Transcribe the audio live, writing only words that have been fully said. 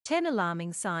10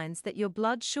 alarming signs that your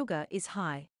blood sugar is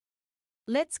high.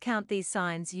 Let's count these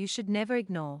signs you should never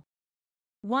ignore.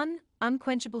 1.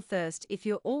 Unquenchable thirst. If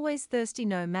you're always thirsty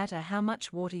no matter how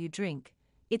much water you drink,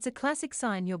 it's a classic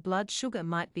sign your blood sugar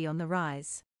might be on the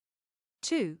rise.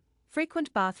 2.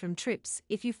 Frequent bathroom trips.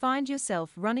 If you find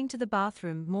yourself running to the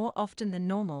bathroom more often than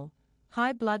normal,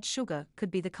 high blood sugar could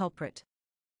be the culprit.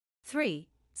 3.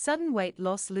 Sudden weight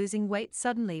loss. Losing weight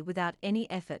suddenly without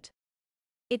any effort.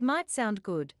 It might sound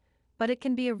good, but it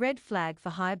can be a red flag for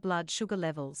high blood sugar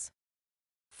levels.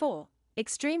 4.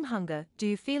 Extreme hunger. Do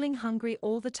you feeling hungry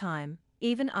all the time,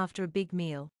 even after a big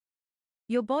meal?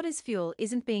 Your body's fuel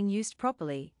isn't being used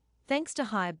properly, thanks to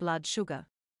high blood sugar.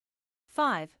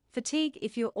 5. Fatigue.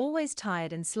 If you're always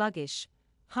tired and sluggish,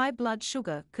 high blood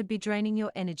sugar could be draining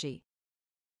your energy.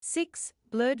 6.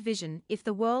 Blurred vision. If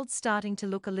the world's starting to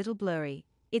look a little blurry,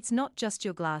 it's not just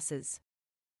your glasses.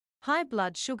 High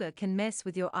blood sugar can mess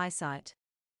with your eyesight.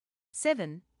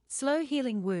 7. Slow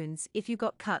healing wounds. If you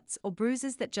got cuts or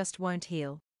bruises that just won't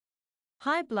heal,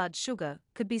 high blood sugar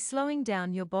could be slowing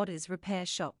down your body's repair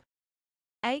shop.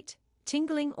 8.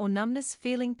 Tingling or numbness.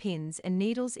 Feeling pins and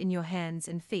needles in your hands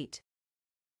and feet.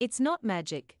 It's not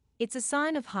magic, it's a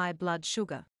sign of high blood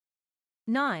sugar.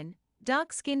 9.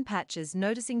 Dark skin patches.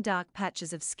 Noticing dark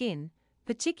patches of skin,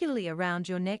 particularly around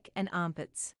your neck and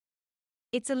armpits.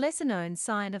 It's a lesser-known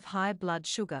sign of high blood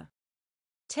sugar.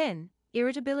 10.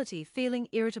 Irritability. Feeling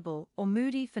irritable or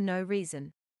moody for no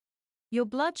reason. Your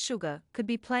blood sugar could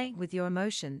be playing with your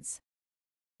emotions.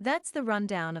 That's the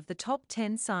rundown of the top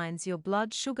 10 signs your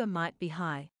blood sugar might be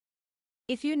high.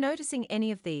 If you're noticing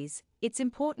any of these, it's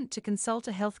important to consult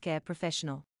a healthcare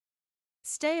professional.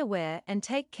 Stay aware and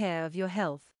take care of your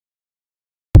health.